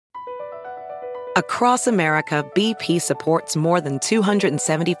Across America, BP supports more than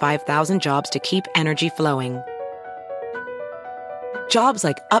 275,000 jobs to keep energy flowing. Jobs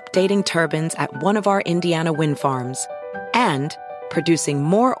like updating turbines at one of our Indiana wind farms and producing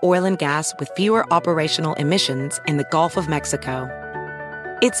more oil and gas with fewer operational emissions in the Gulf of Mexico.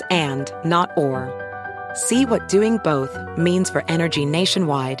 It's and, not or. See what doing both means for energy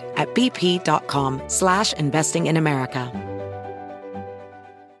nationwide at bp.com/investing in America.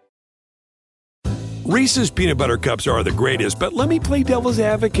 Reese's Peanut Butter Cups are the greatest, but let me play devil's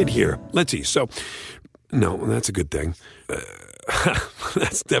advocate here. Let's see. So, no, that's a good thing.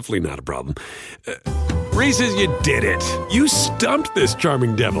 That's definitely not a problem. Reese's, you did it. You stumped this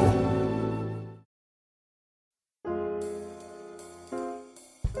charming devil.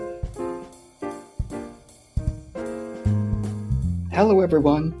 Hello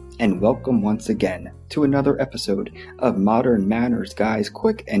everyone, and welcome once again to another episode of Modern Manners Guy's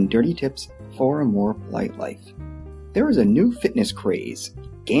quick and dirty tips for a more polite life. There is a new fitness craze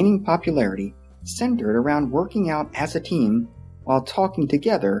gaining popularity centered around working out as a team while talking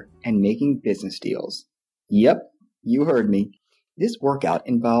together and making business deals. Yep, you heard me. This workout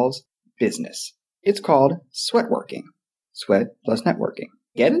involves business. It's called sweat working. Sweat plus networking.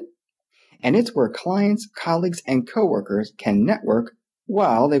 Get it? And it's where clients, colleagues, and coworkers can network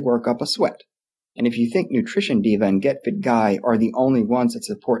while they work up a sweat. And if you think Nutrition Diva and Get Fit Guy are the only ones that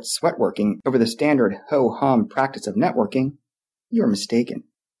support sweat working over the standard ho-hum practice of networking, you're mistaken.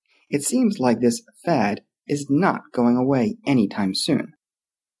 It seems like this fad is not going away anytime soon.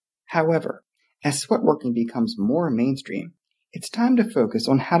 However, as sweat working becomes more mainstream, it's time to focus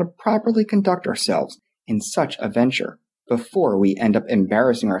on how to properly conduct ourselves in such a venture before we end up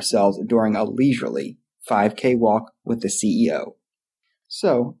embarrassing ourselves during a leisurely 5K walk with the CEO.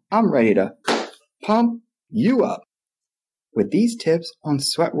 So, I'm ready to pump you up with these tips on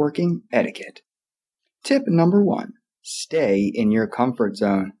sweat working etiquette. Tip number 1, stay in your comfort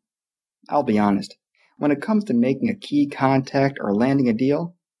zone. I'll be honest, when it comes to making a key contact or landing a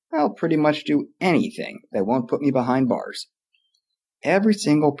deal, I'll pretty much do anything that won't put me behind bars. Every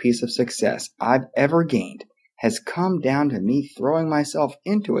single piece of success I've ever gained has come down to me throwing myself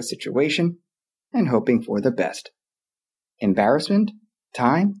into a situation and hoping for the best. Embarrassment,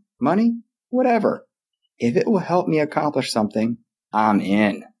 time, money, whatever. If it will help me accomplish something, I'm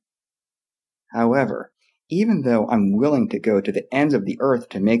in. However, even though I'm willing to go to the ends of the earth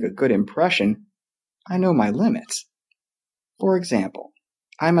to make a good impression, I know my limits. For example,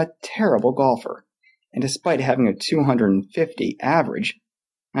 I'm a terrible golfer, and despite having a 250 average,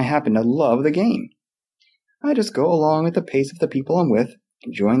 I happen to love the game. I just go along at the pace of the people I'm with,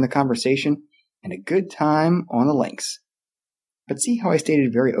 enjoying the conversation and a good time on the links. But see how I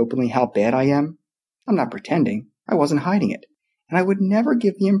stated very openly how bad I am? I'm not pretending. I wasn't hiding it. And I would never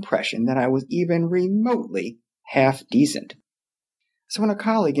give the impression that I was even remotely half decent. So when a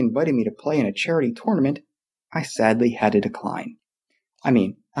colleague invited me to play in a charity tournament, I sadly had to decline. I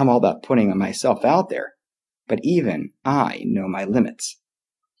mean, I'm all about putting myself out there, but even I know my limits.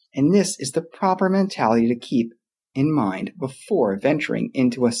 And this is the proper mentality to keep in mind before venturing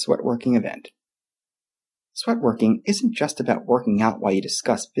into a sweat working event. Sweat working isn't just about working out while you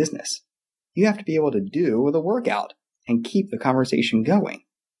discuss business. You have to be able to do the workout and keep the conversation going.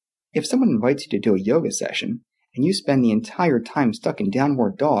 If someone invites you to do a yoga session and you spend the entire time stuck in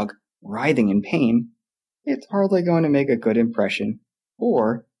downward dog, writhing in pain, it's hardly going to make a good impression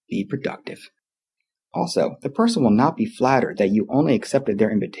or be productive. Also, the person will not be flattered that you only accepted their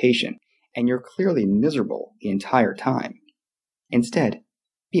invitation and you're clearly miserable the entire time. Instead,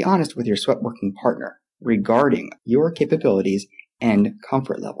 be honest with your sweat-working partner regarding your capabilities and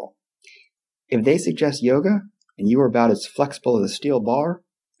comfort level. If they suggest yoga and you are about as flexible as a steel bar,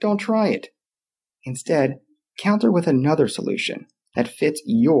 don't try it. Instead, counter with another solution that fits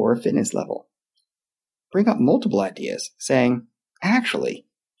your fitness level. Bring up multiple ideas, saying, "Actually,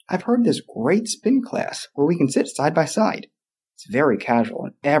 I've heard this great spin class where we can sit side by side. It's very casual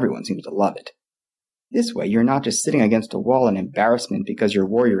and everyone seems to love it." This way, you're not just sitting against a wall in embarrassment because your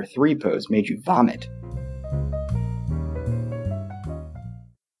Warrior 3 pose made you vomit.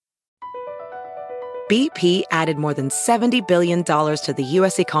 BP added more than $70 billion to the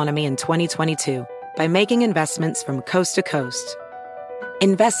U.S. economy in 2022 by making investments from coast to coast.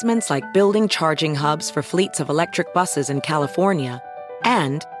 Investments like building charging hubs for fleets of electric buses in California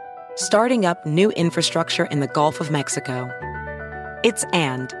and starting up new infrastructure in the Gulf of Mexico. It's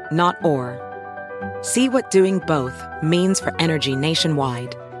and, not or. See what doing both means for energy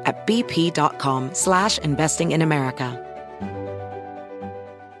nationwide at bp.com/investing in America.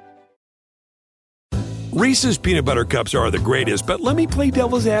 Reese's peanut butter cups are the greatest, but let me play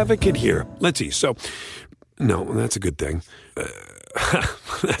devil's advocate here. Let's see. So, no, that's a good thing.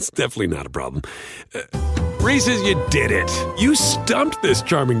 That's definitely not a problem. Reese's, you did it. You stumped this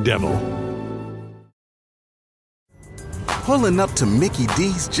charming devil. Pulling up to Mickey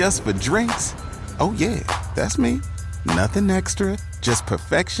D's just for drinks? Oh yeah, that's me. Nothing extra, just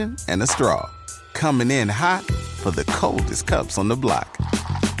perfection and a straw. Coming in hot for the coldest cups on the block.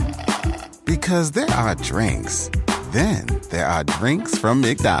 Because there are drinks. Then there are drinks from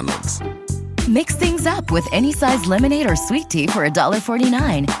McDonald's. Mix things up with any size lemonade or sweet tea for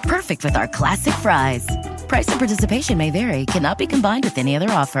 $1.49. Perfect with our classic fries. Price and participation may vary. Cannot be combined with any other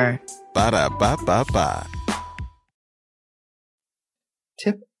offer. Ba-da-ba-ba-ba.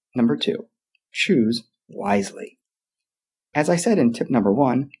 Tip number 2. Choose wisely. As I said in tip number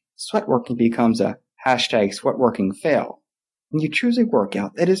 1, sweatworking becomes a #sweatworking fail when you choose a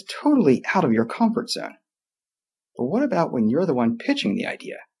workout that is totally out of your comfort zone. But what about when you're the one pitching the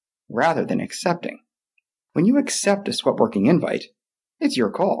idea, rather than accepting? When you accept a sweatworking invite, it's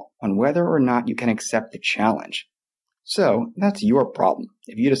your call on whether or not you can accept the challenge. So that's your problem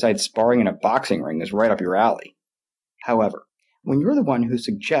if you decide sparring in a boxing ring is right up your alley. However, when you're the one who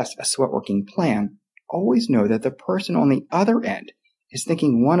suggests a sweatworking plan, always know that the person on the other end is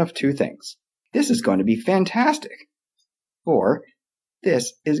thinking one of two things. This is going to be fantastic. Or,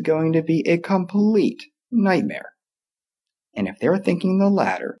 this is going to be a complete nightmare. And if they're thinking the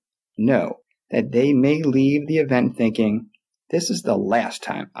latter, know that they may leave the event thinking, this is the last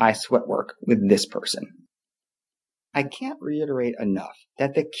time I sweatwork with this person. I can't reiterate enough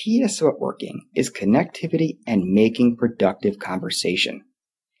that the key to sweatworking is connectivity and making productive conversation.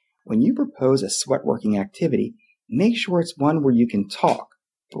 When you propose a sweatworking activity, make sure it's one where you can talk,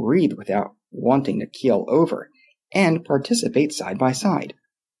 breathe without wanting to keel over, and participate side by side.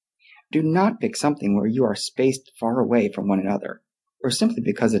 Do not pick something where you are spaced far away from one another, or simply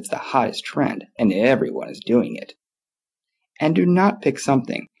because it's the hottest trend and everyone is doing it. And do not pick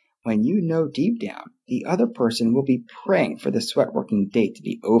something when you know deep down the other person will be praying for the sweatworking date to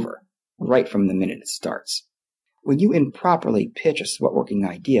be over, right from the minute it starts. When you improperly pitch a sweatworking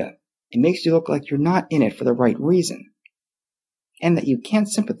idea, it makes you look like you're not in it for the right reason, and that you can't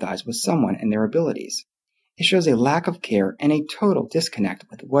sympathize with someone and their abilities. It shows a lack of care and a total disconnect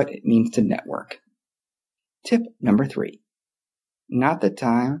with what it means to network. Tip number 3. Not the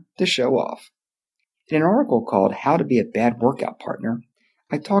time to show off. In an article called How to Be a Bad Workout Partner,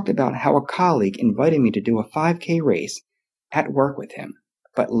 I talked about how a colleague invited me to do a 5K race at work with him,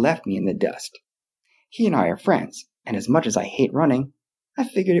 but left me in the dust. He and I are friends, and as much as I hate running, I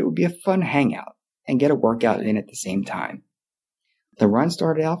figured it would be a fun hangout and get a workout in at the same time. The run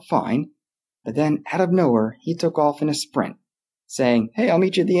started out fine, but then out of nowhere he took off in a sprint, saying, "Hey, I'll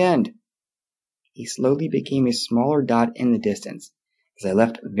meet you at the end." He slowly became a smaller dot in the distance, as I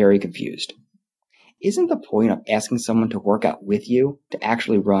left very confused. Isn't the point of asking someone to work out with you to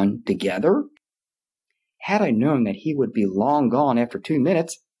actually run together? Had I known that he would be long gone after 2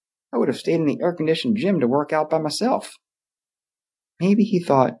 minutes, I would have stayed in the air-conditioned gym to work out by myself. Maybe he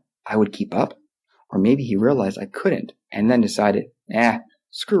thought I would keep up, or maybe he realized I couldn't and then decided,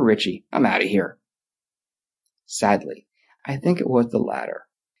 screw Richie, I'm out of here. Sadly, I think it was the latter.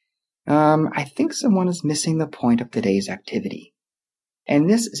 I think someone is missing the point of today's activity. And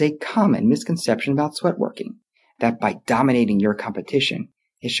this is a common misconception about sweatworking, that by dominating your competition,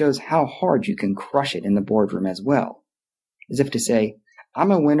 it shows how hard you can crush it in the boardroom as well. As if to say,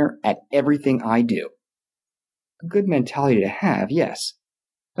 I'm a winner at everything I do. A good mentality to have, yes,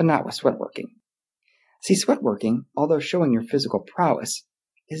 but not with sweatworking. See, sweatworking, although showing your physical prowess,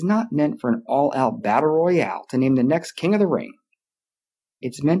 is not meant for an all-out battle royale to name the next king of the ring.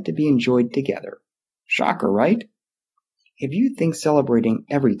 It's meant to be enjoyed together. Shocker, right? If you think celebrating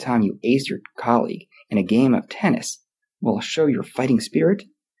every time you ace your colleague in a game of tennis will show your fighting spirit,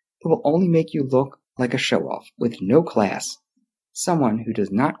 it will only make you look like a show-off with no class, someone who does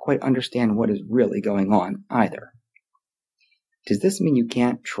not quite understand what is really going on either. Does this mean you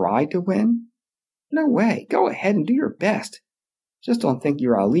can't try to win? No way. Go ahead and do your best. Just don't think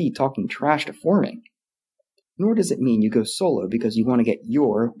you're Ali talking trash to Foreman. Nor does it mean you go solo because you want to get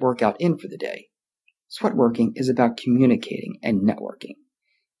your workout in for the day. Sweatworking is about communicating and networking.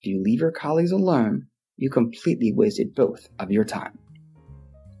 If you leave your colleagues alone, you completely wasted both of your time.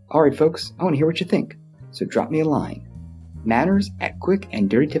 Alright folks, I want to hear what you think, so drop me a line.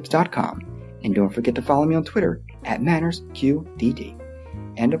 manners@quickanddirtytips.com, and don't forget to follow me on Twitter @mannersqdd.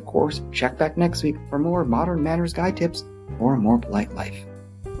 And of course, check back next week for more modern manners guide tips for a more polite life.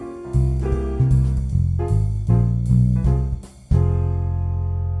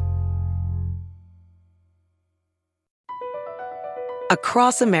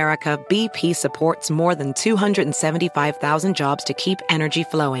 Across America, BP supports more than 275,000 jobs to keep energy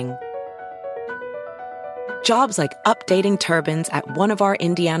flowing. Jobs like updating turbines at one of our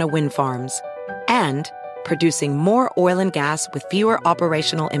Indiana wind farms and producing more oil and gas with fewer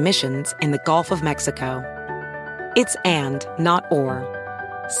operational emissions in the Gulf of Mexico. It's and, not or.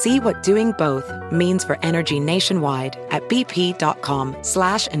 See what doing both means for energy nationwide at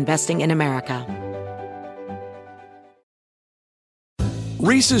bp.com/investing in America.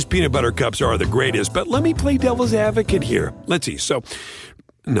 Reese's peanut butter cups are the greatest, but let me play devil's advocate here. Let's see. So,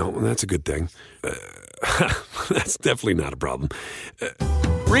 no, that's a good thing. That's definitely not a problem.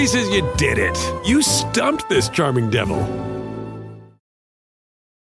 Reese's, you did it. You stumped this charming devil.